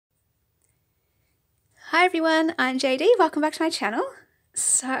Hi everyone, I'm JD, welcome back to my channel.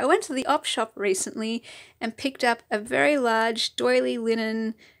 So I went to the op shop recently and picked up a very large doily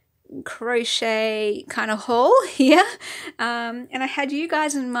linen crochet kind of haul here, and I had you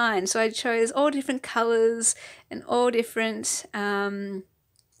guys in mind, so I chose all different colors and all different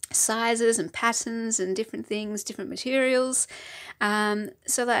sizes and patterns and different things, different materials,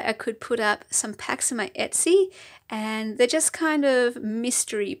 so that I could put up some packs in my Etsy. And they're just kind of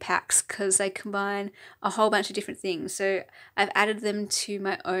mystery packs because they combine a whole bunch of different things. So I've added them to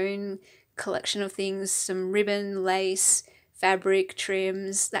my own collection of things, some ribbon, lace, fabric,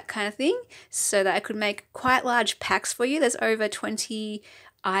 trims, that kind of thing, so that I could make quite large packs for you. There's over 20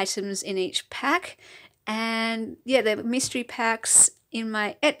 items in each pack. And yeah, they're mystery packs in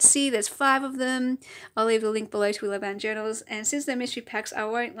my Etsy. There's 5 of them. I'll leave the link below to Willow Bound Journals. And since they're mystery packs, I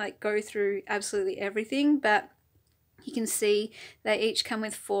won't go through absolutely everything, but you can see they each come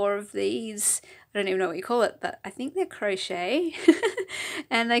with 4 of these. I don't even know what you call it, but I think they're crochet.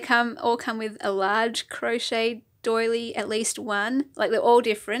 And they all come with a large crochet doily, at least one. They're all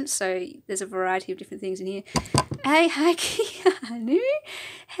different, so there's a variety of different things in here. Hey, hi Keanu,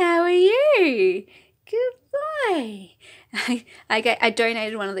 how are you? Good boy. I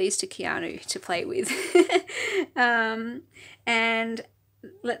donated one of these to Keanu to play with. And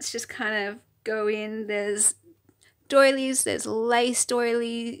let's just kind of go in. There's doilies, there's lace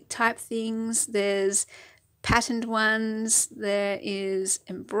doily type things, there's patterned ones, there is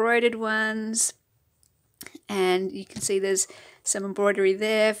embroidered ones, and you can see there's some embroidery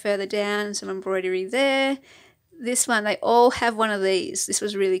there, further down, some embroidery there. This one, they all have one of these. This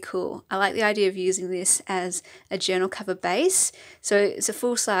was really cool. I like the idea of using this as a journal cover base. So it's a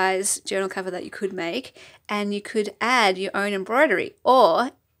full-size journal cover that you could make, and you could add your own embroidery,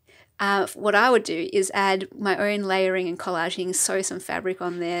 or what I would do is add my own layering and collaging, sew some fabric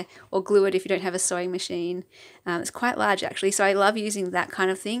on there, or glue it if you don't have a sewing machine. It's quite large actually, so I love using that kind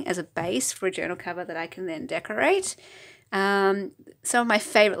of thing as a base for a journal cover that I can then decorate. Some of my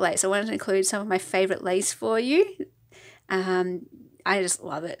favourite lace. I wanted to include some of my favourite lace for you. I just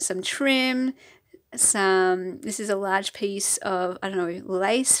love it. Some trim, this is a large piece of, I don't know,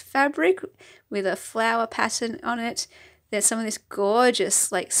 lace fabric with a flower pattern on it. There's some of this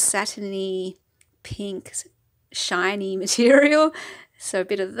gorgeous, satiny, pink, shiny material. So a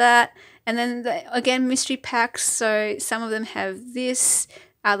bit of that. And then, again, mystery packs. So some of them have this,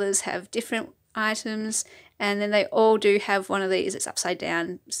 others have different items. And then they all do have one of these. It's upside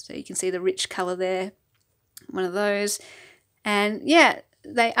down, so you can see the rich colour there. One of those. And yeah,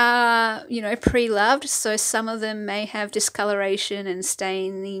 they are, pre-loved. So some of them may have discoloration and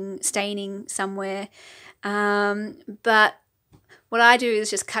staining somewhere. But what I do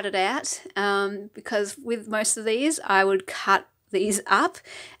is just cut it out, because with most of these I would cut these up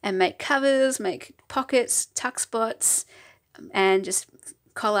and make covers, make pockets, tuck spots, and just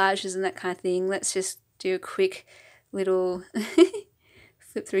collages and that kind of thing. Let's just do a quick little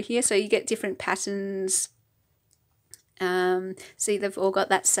flip through here. So you get different patterns. See, they've all got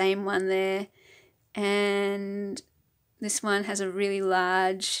that same one there, and this one has a really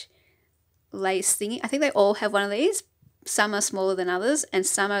large lace thingy. I think they all have one of these. Some are smaller than others, and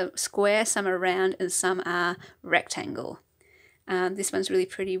some are square, some are round, and some are rectangle. This one's really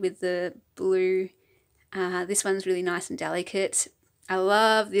pretty with the blue. This one's really nice and delicate. I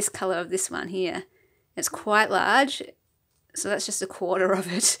love this colour of this one here. It's quite large, so that's just a quarter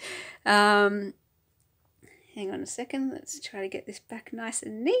of it. Hang on a second, let's try to get this back nice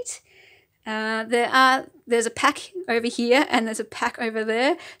and neat. There's a pack over here and there's a pack over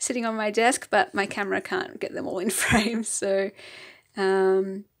there sitting on my desk, but my camera can't get them all in frame. So,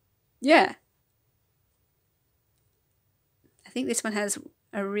 yeah. I think this one has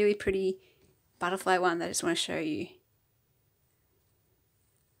a really pretty butterfly one that I just want to show you.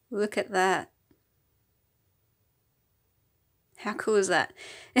 Look at that. How cool is that?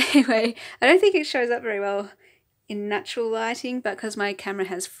 Anyway, I don't think it shows up very well in natural lighting, but because my camera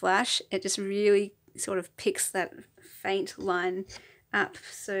has flash, it just really sort of picks that faint line up.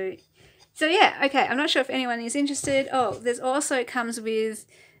 So yeah, okay, I'm not sure if anyone is interested. Oh, there's also, it comes with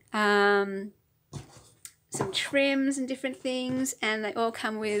some trims and different things, and they all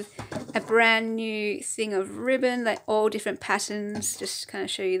come with a brand new thing of ribbon. They're all different patterns. Just kind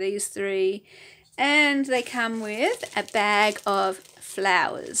of show you these 3. And they come with a bag of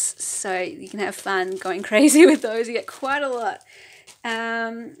flowers, so you can have fun going crazy with those. You get quite a lot.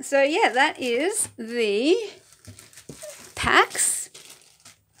 So yeah, that is the packs.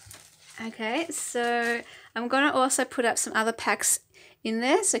 Okay, so I'm going to also put up some other packs in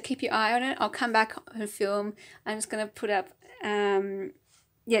there, so keep your eye on it. I'll come back and film. I'm just going to put up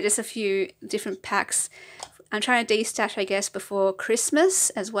yeah, just a few different packs. I'm trying to de-stash, I guess, before Christmas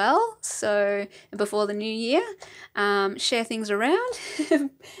as well, so before the new year. Share things around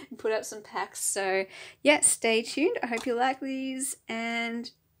and put up some packs. So yeah, stay tuned. I hope you like these,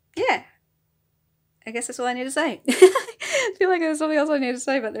 and yeah, I guess that's all I need to say. I feel like there's something else I need to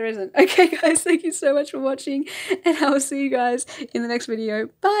say, but there isn't. Okay guys, thank you so much for watching, and I will see you guys in the next video.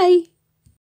 Bye!